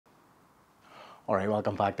Alright,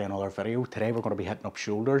 welcome back to another video. Today we're going to be hitting up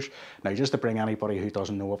shoulders. Now, just to bring anybody who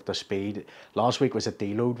doesn't know up to speed, last week was a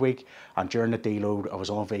deload week, and during the deload I was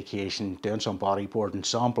on vacation doing some bodyboarding,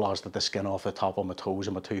 sandblasted the skin off the top of my toes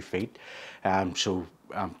and my 2 feet. So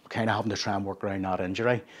I'm kind of having to try and work around that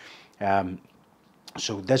injury.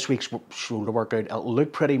 So this week's shoulder workout, it'll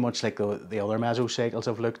look pretty much like the other mesocycles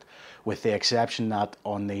I've looked, with the exception that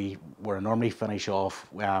on where I normally finish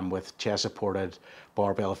off with chest supported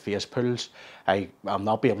barbell face pulls, I'll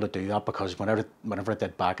not be able to do that because whenever I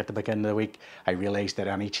did back at the beginning of the week, I realised that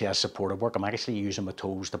any chest supported work, I'm actually using my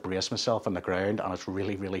toes to brace myself on the ground, and it's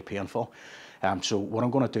really, really painful. So what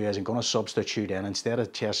I'm going to do is I'm going to substitute in, instead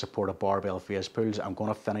of chest supported barbell face pulls, I'm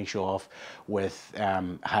going to finish off with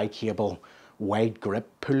high cable wide grip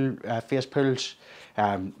face pulls.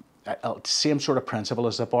 Same sort of principle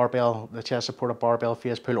as the chest supported barbell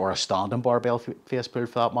face pull, or a standing barbell face pull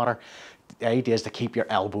for that matter. The idea is to keep your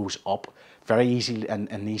elbows up. Very easy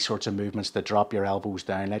in these sorts of movements to drop your elbows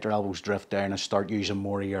down, let your elbows drift down, and start using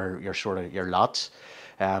more of your lats.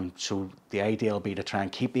 So the idea will be to try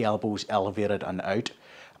and keep the elbows elevated and out,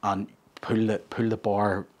 and pull the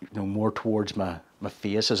bar, more towards my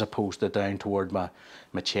face as opposed to down toward my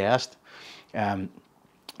chest.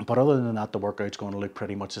 But other than that, the workout's going to look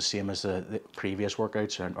pretty much the same as the previous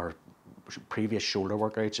workouts or previous shoulder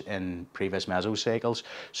workouts in previous mesocycles.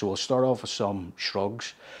 So we'll start off with some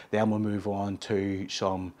shrugs, then we'll move on to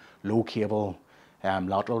some low cable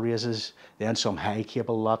lateral raises, then some high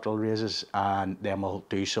cable lateral raises, and then we'll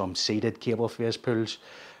do some seated cable face pulls.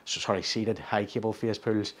 Seated high cable face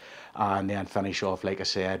pulls, and then finish off, like I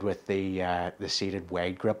said, with the seated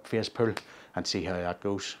wide grip face pull, and see how that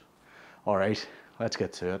goes. All right, let's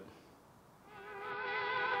get to it.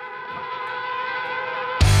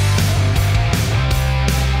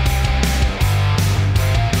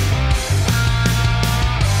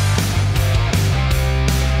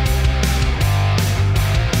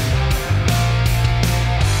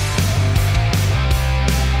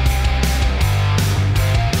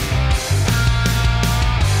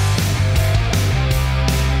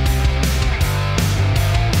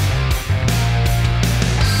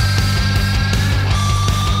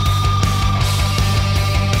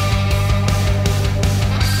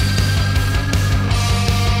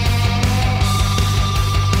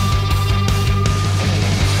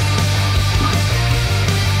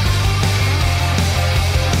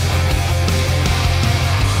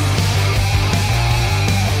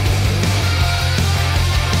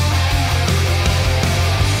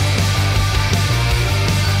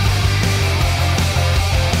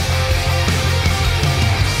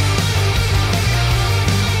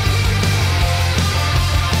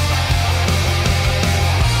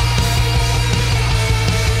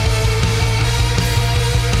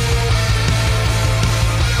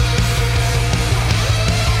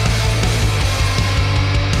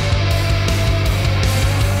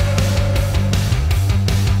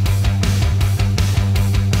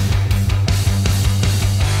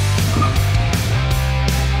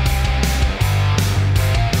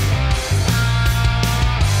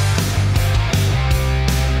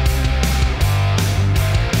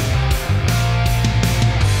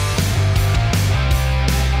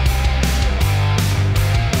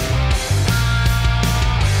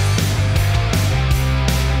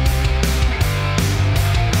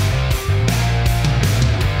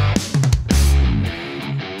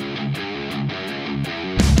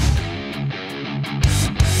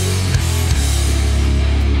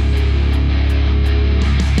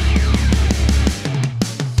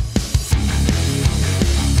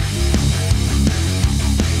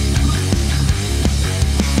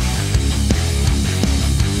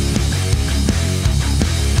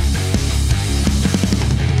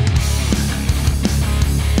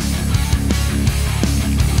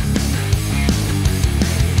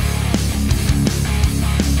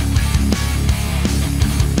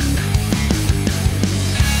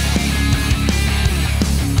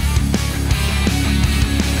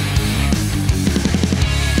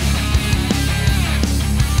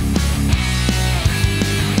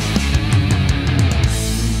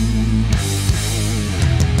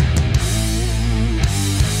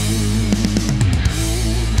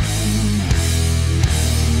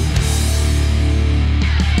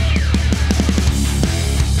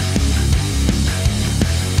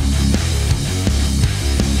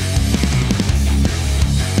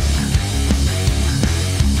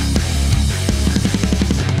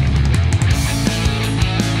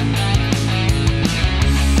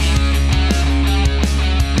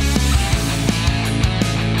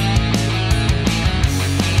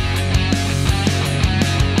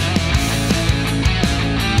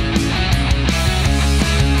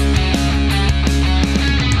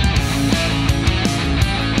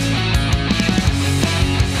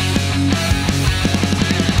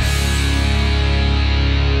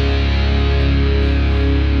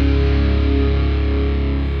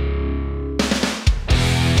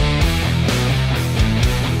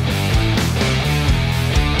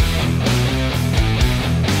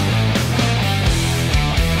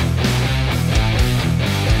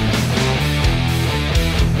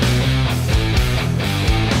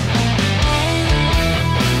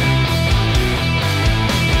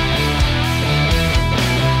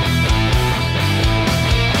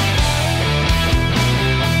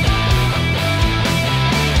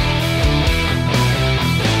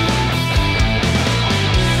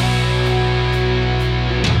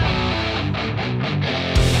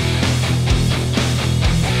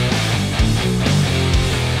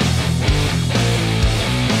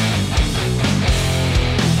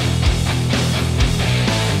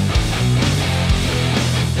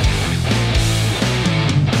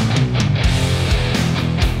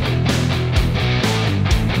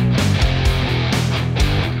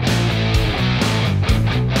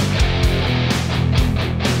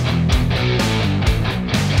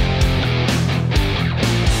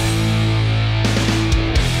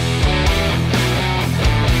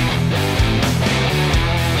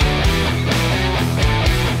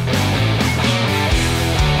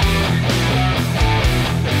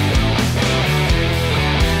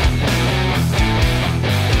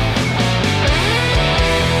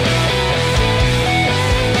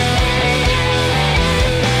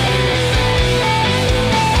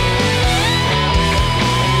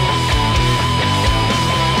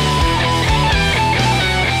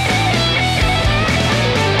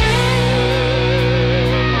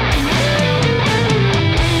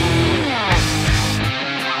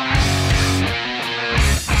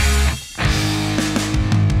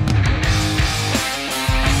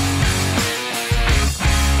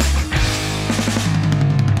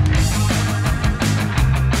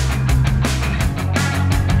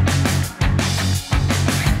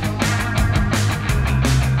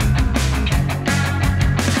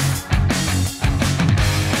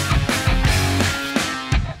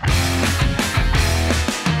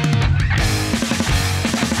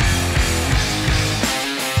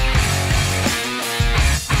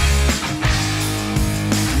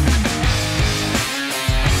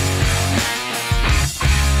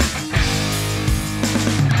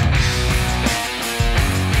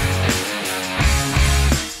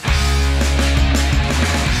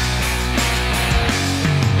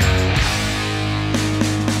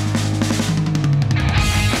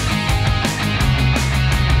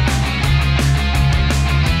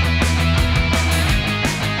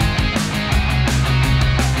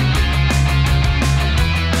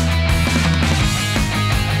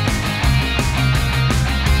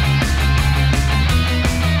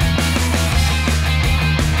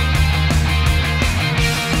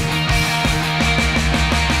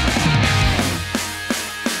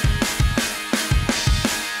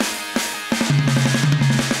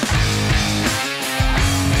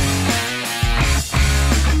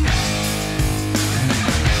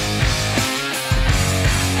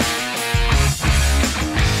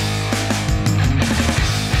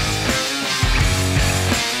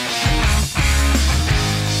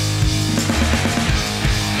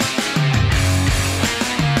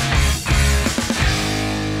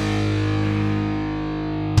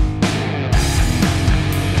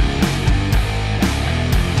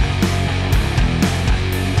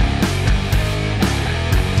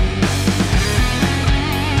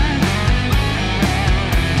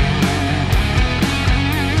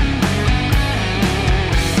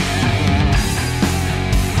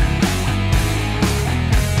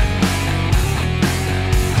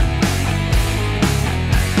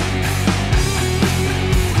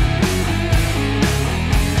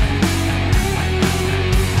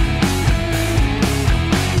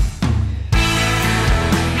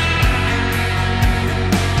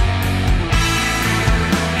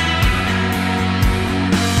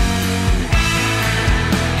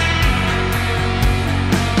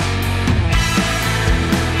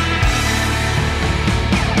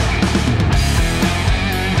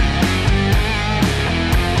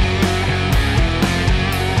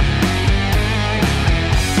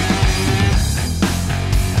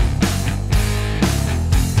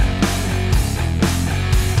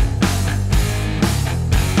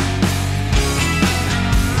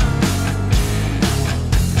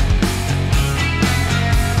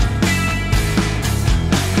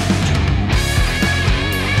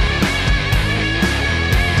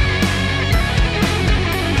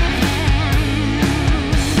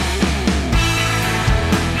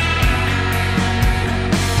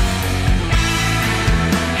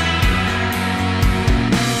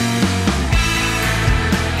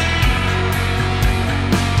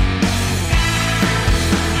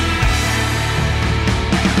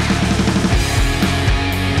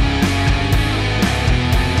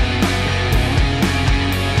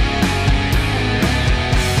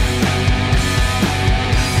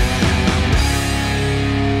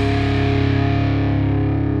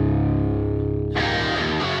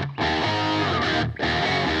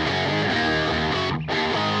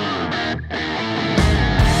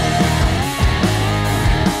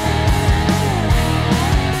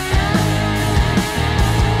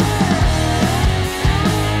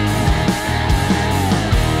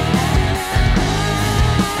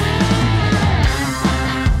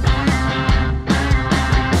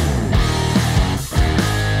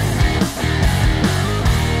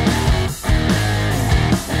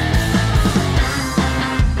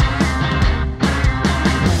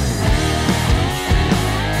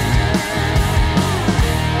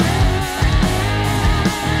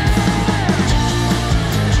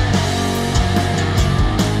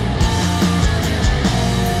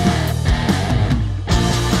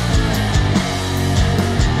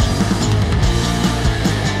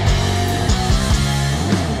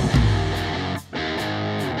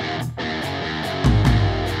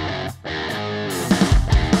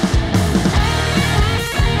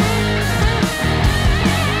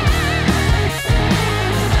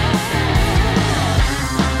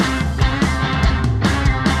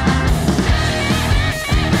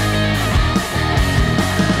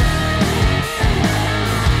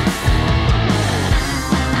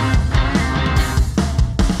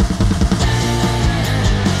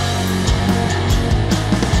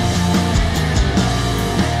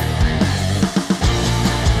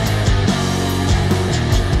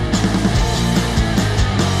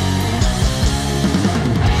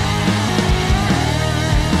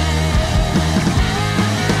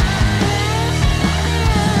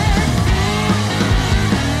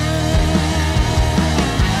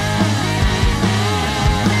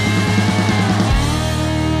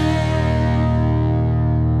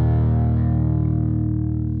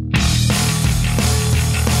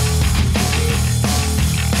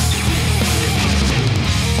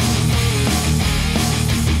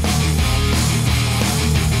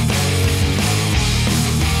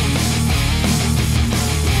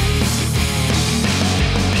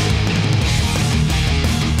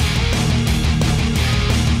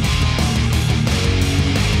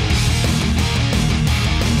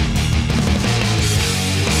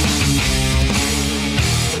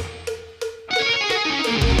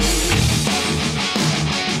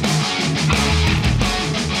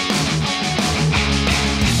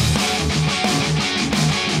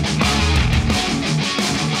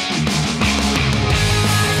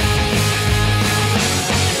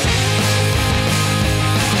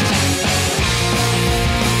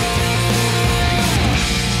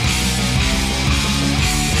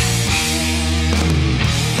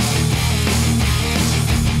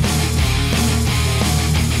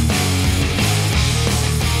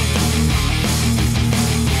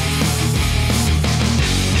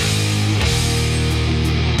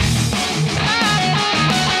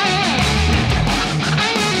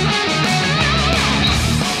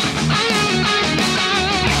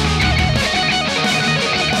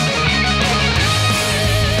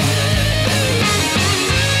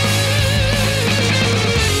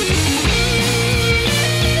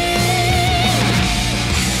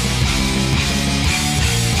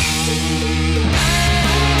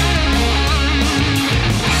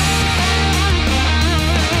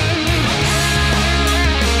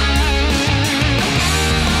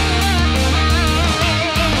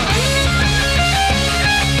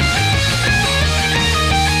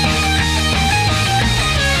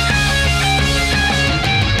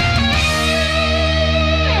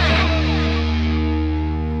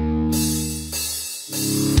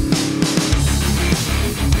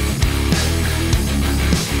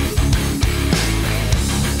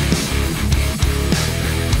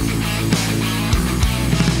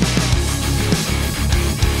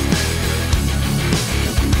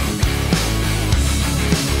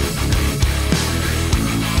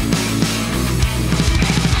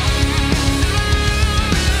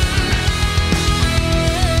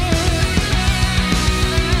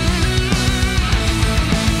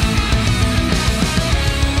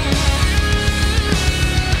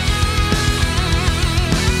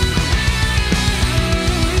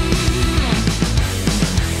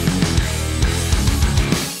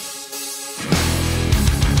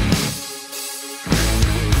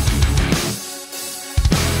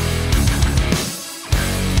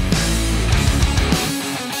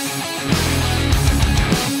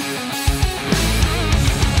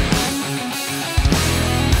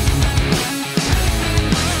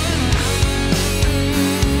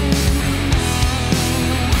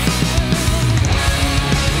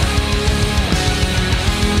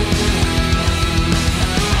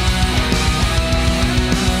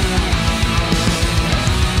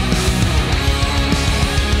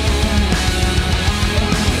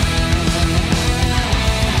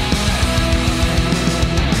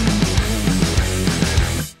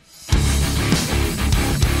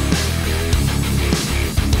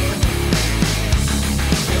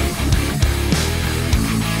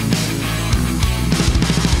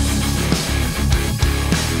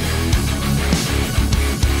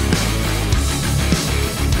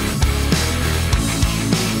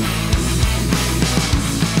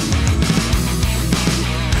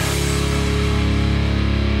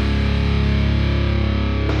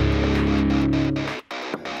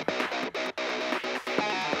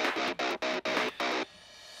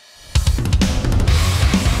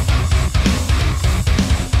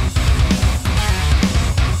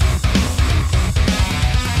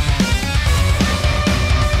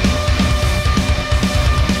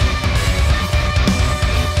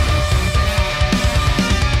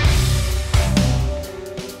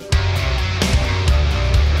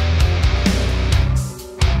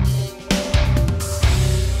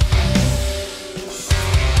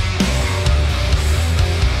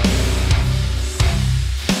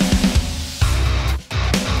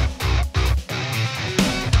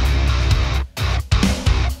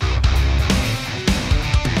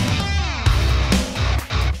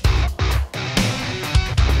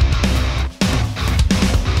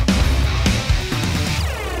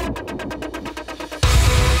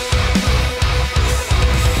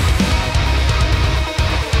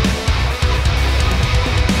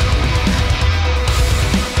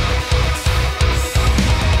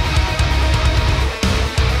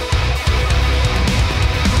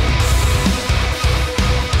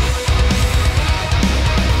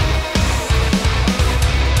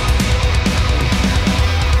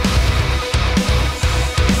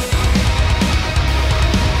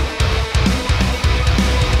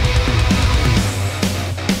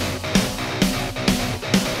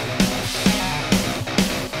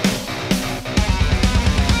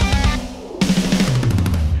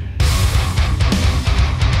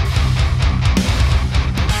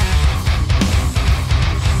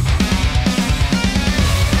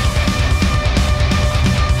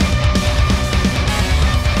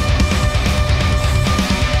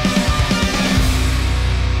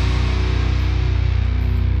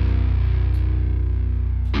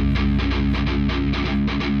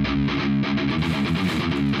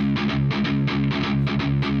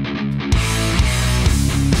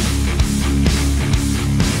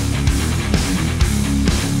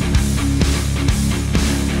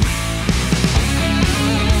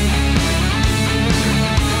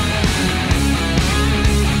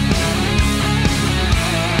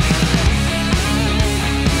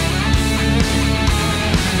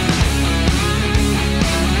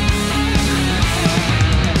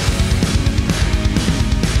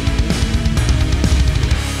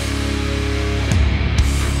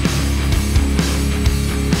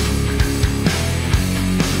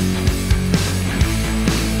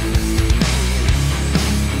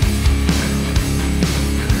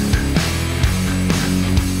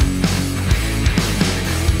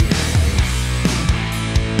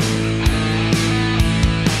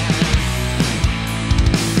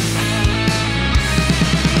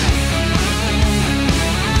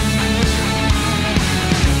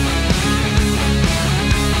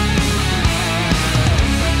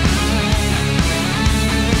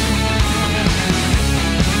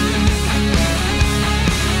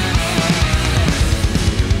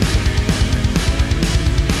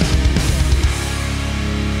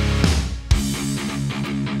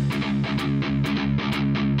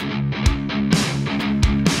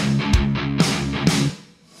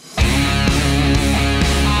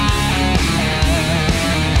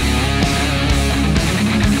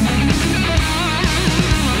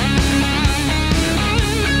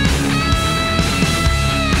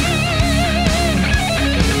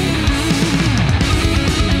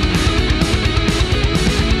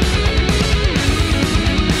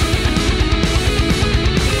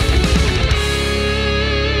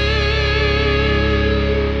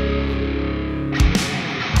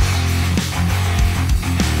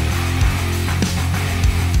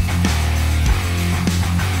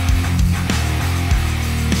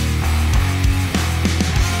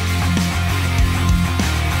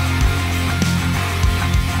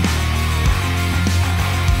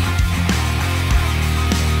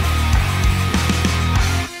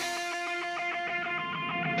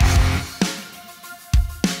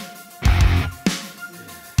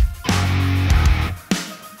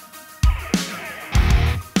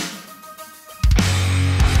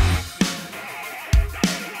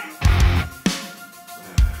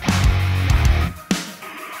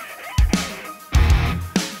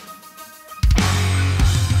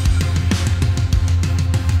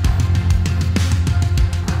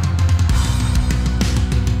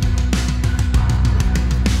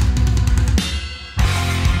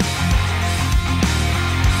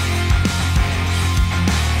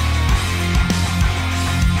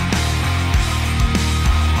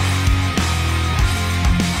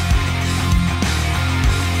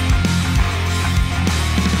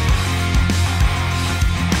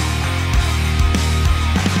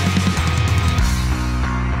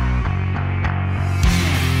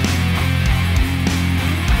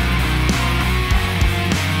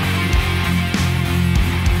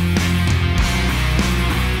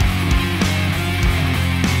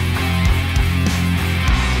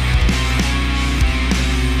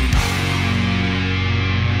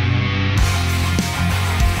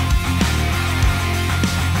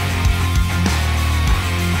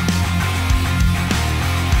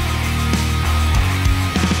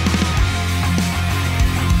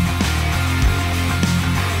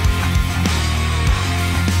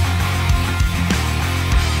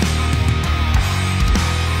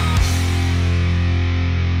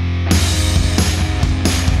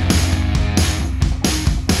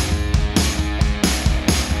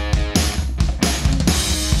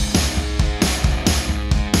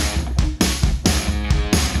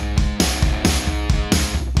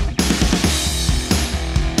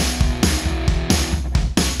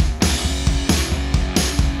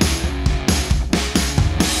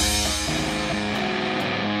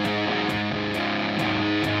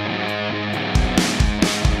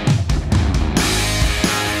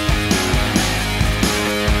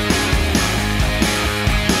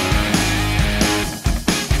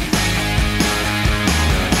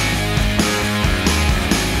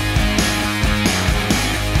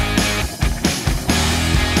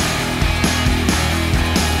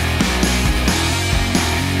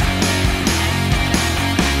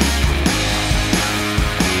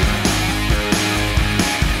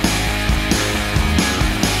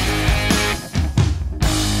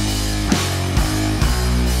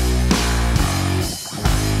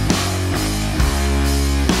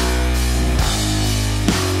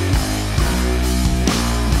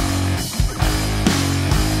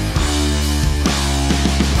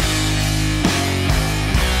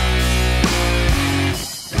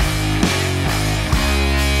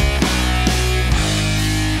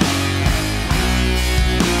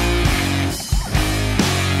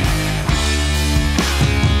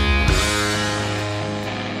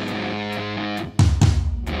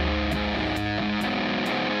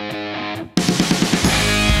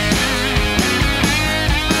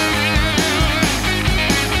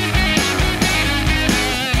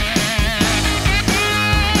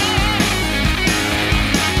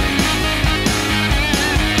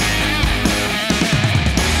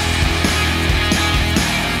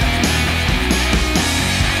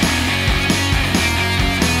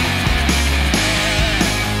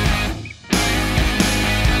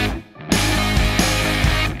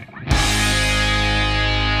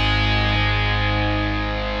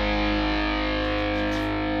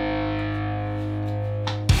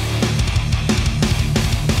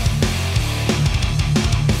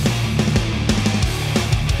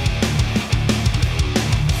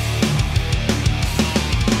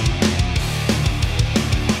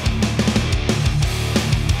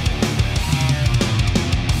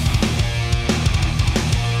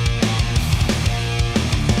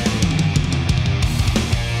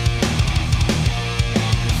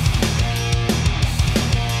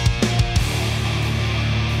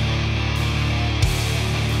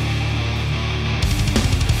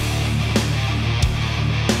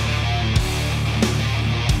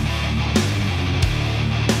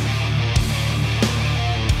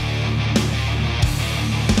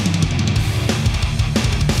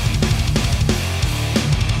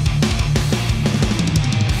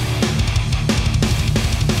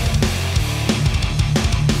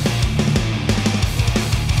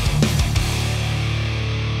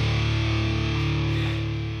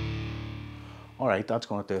 right, that's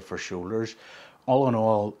going to do it for shoulders. All in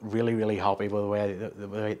all, really happy with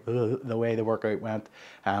the way the workout went.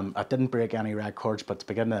 I didn't break any records, but at the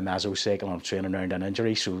beginning of the mesocycle, I'm training around an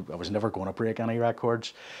injury, so I was never going to break any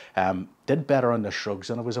records. Did better on the shrugs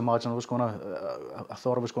than I was imagining I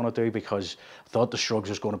thought I was going to do, because I thought the shrugs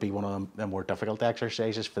was going to be one of the more difficult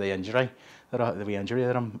exercises for the injury that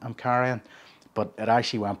I'm carrying. But it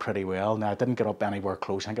actually went pretty well. Now, I didn't get up anywhere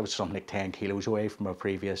close. I think it was something like 10 kilos away from my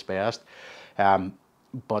previous best.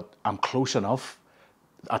 But I'm close enough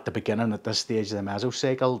at the beginning, at this stage of the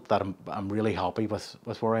mesocycle, that I'm really happy with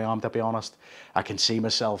where I am, to be honest. I can see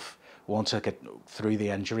myself, once I get through the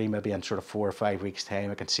injury, maybe in sort of 4 or 5 weeks'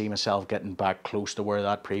 time, I can see myself getting back close to where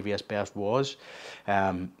that previous best was.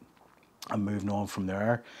 And moving on from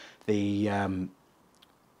there.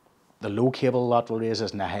 The low cable lateral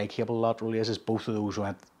raises and the high cable lateral raises, both of those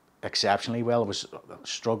went exceptionally well. I was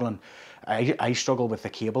struggling. I struggle with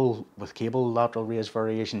cable lateral raise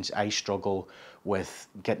variations. I struggle with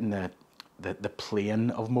getting the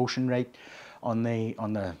plane of motion right on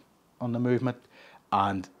the movement,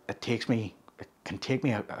 and it can take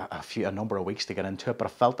me a number of weeks to get into it. But I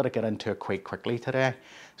felt that I got into it quite quickly today,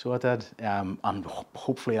 so I did. And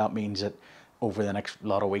hopefully that means that over the next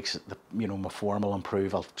lot of weeks, my form will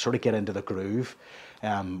improve. I'll sort of get into the groove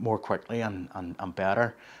more quickly and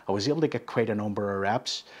better. I was able to get quite a number of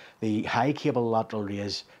reps. The high cable lateral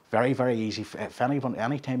raise, very easy.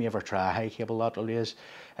 Anytime you ever try a high cable lateral raise,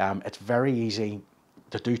 it's very easy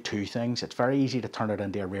to do two things. It's very easy to turn it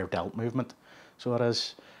into a rear delt movement. So it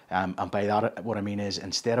is. And by that, what I mean is,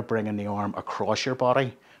 instead of bringing the arm across your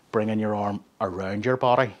body, bringing your arm around your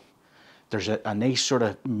body. There's a nice sort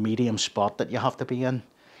of medium spot that you have to be in,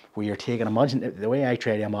 where you're taking, imagine, the way I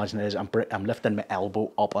try to imagine it is, I'm lifting my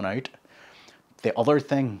elbow up and out. The other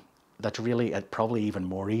thing that's really probably even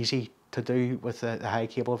more easy to do with the high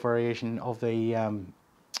cable variation of the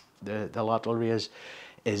lateral raise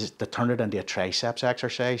is to turn it into a triceps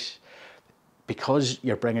exercise. Because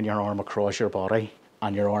you're bringing your arm across your body,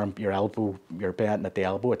 and your elbow, you're bent at the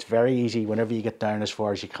elbow, it's very easy whenever you get down as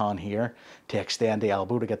far as you can here to extend the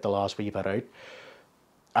elbow to get the last wee bit out.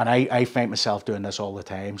 And I find myself doing this all the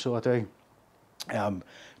time, so I do.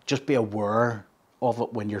 Just be aware of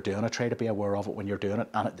it when you're doing it. Try to be aware of it when you're doing it.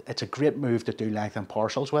 And it's a great move to do length and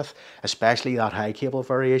partials with, especially that high cable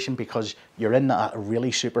variation, because you're in a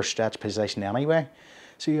really super stretched position anyway.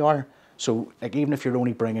 So you are. So like, even if you're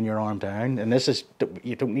only bringing your arm down, and this is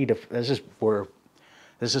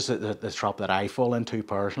the trap that I fall into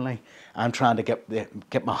personally. I'm trying to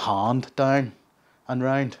get my hand down and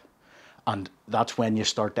round, and that's when you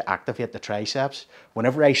start to activate the triceps.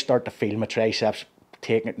 Whenever I start to feel my triceps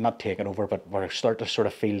not taking over, but where I start to sort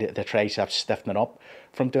of feel the triceps stiffening up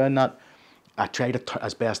from doing that, I try to,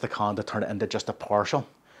 as best I can, to turn it into just a partial,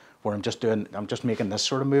 where I'm just making this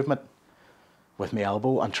sort of movement with my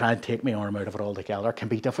elbow and try and take my arm out of it altogether. It can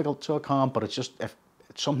be difficult, so it can, but it's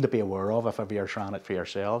something to be aware of if ever you're trying it for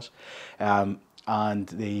yourselves. And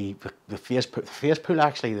the face pull,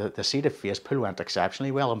 actually, the seated face pull went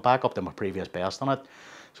exceptionally well. I'm back up to my previous best on it,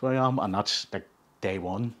 so I am, and that's like day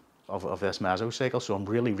one of this mesocycle. So I'm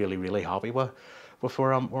really happy with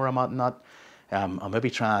where I'm at in that. I'll maybe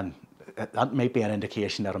that might be an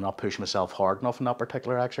indication that I'm not pushing myself hard enough in that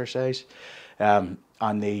particular exercise. And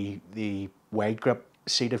the wide grip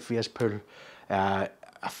seated face pull,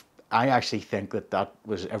 I actually think that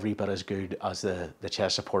was every bit as good as the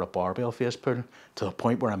chest supported barbell face pull, to the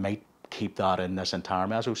point where I might keep that in this entire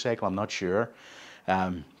mesocycle. I'm not sure.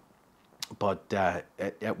 But I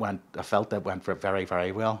felt it went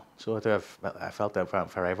very well. So I felt it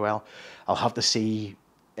went very well. I'll have to see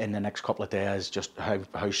in the next couple of days just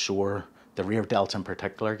how sore the rear delts in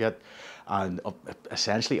particular get, and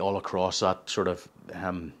essentially all across that sort of,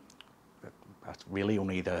 that's really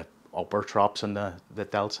only the upper traps and the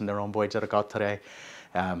delts and the rhomboids that I got today.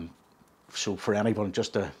 So for anyone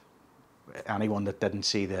that didn't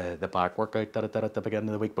see the back workout that I did at the beginning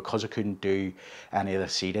of the week, because I couldn't do any of the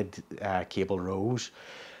seated cable rows,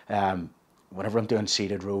 whenever I'm doing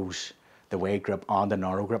seated rows, the wide grip and the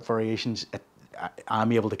narrow grip variations,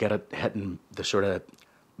 I'm able to get it hitting the sort of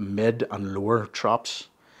mid and lower traps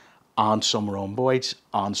and some rhomboids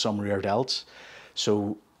and some rear delts.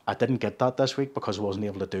 So I didn't get that this week because I wasn't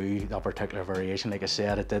able to do that particular variation. Like I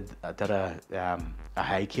said, I did a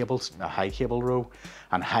high cable row,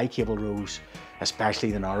 and high cable rows,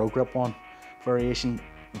 especially the narrow grip one variation,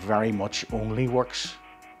 very much only works,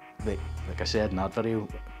 like I said in that video,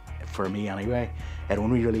 for me anyway, it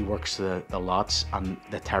only really works the lats and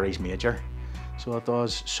the teres major. So it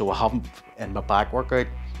does. So I haven't, in my back workout,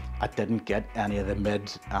 I didn't get any of the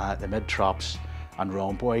mid traps and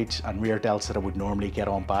rhomboids and rear delts that I would normally get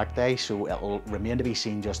on back day. So it'll remain to be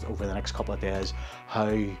seen just over the next couple of days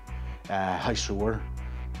how sore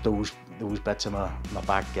those bits of my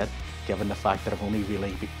back get, given the fact that I've only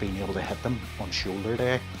really been able to hit them on shoulder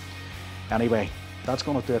day. Anyway, that's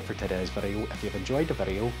going to do it for today's video. If you've enjoyed the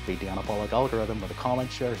video, beat the anabolic algorithm with a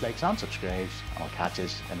comment, shares, likes and subscribes, and I'll catch you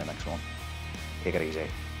in the next one. Take it easy.